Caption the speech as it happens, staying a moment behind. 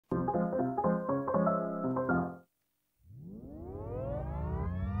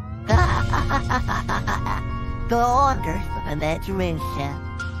The orders of imagination,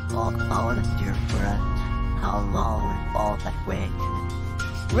 all on your front, how long all the way.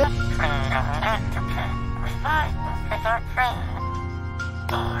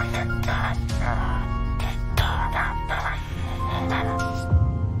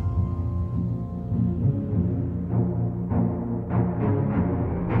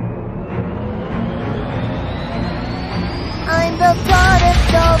 I'm the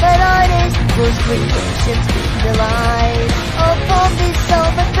product of an artist whose creations bring the light. Upon this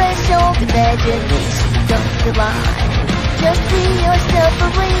over-threshold imagination comes to life. Just free yourself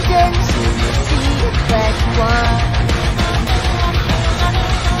from reasons, soon you'll see a black and white.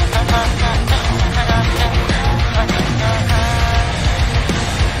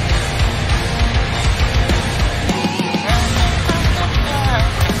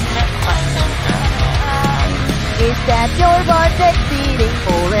 Is that your heart that's beating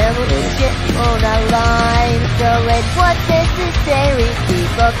for evolution on our line? Correct what's necessary,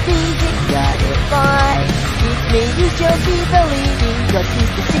 keep up easy, got it fine. It may you just keep believing, cause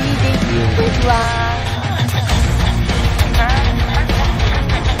he's deceiving you with lies.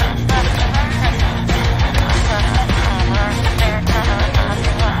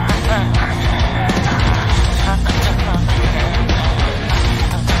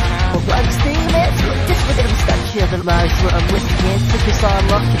 The lives where I'm whispering to this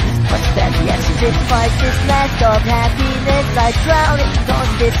unlocking this much that the actions in fight this mask of happiness I drown in on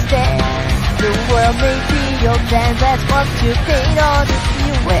despair. The world may be your canvas, what you paint on if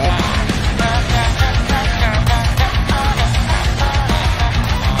you wear.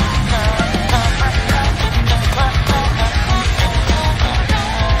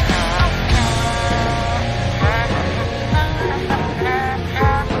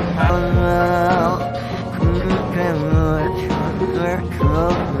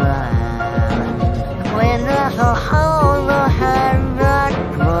 When the whole hand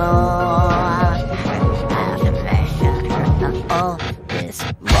grows, as a measure of all this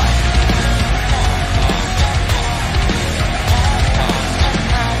life.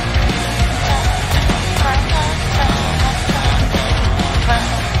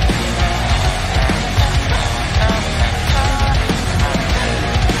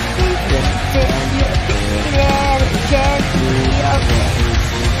 Even till you're feeling it can't be erased.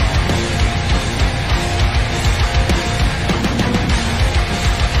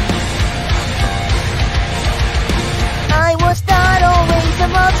 I was not always a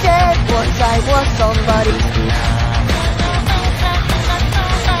object, once I was somebody's gift.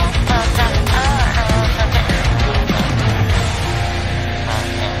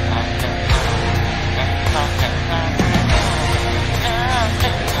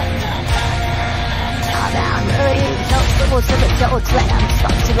 What's in the telegram?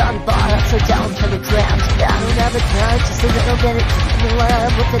 Stops around the bar, so down telegrams. Down another time, just a little bit of in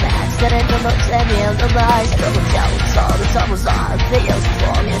love with an accident, the notes and the otherwise. Double down, saw the troubles are real. As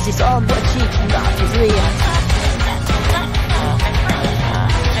long as he's on what she cannot is real.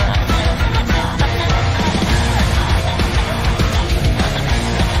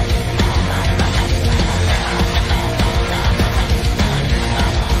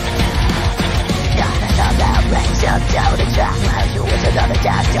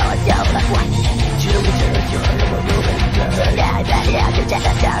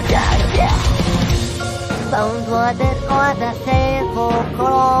 Don't put it on the table,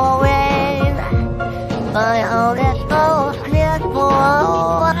 growing. My own is so beautiful.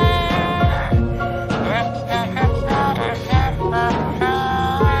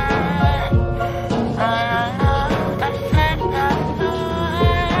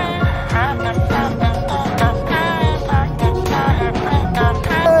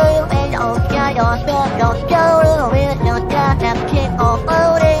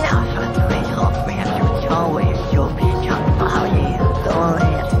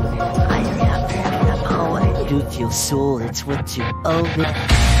 Your soul, it's what you owe me.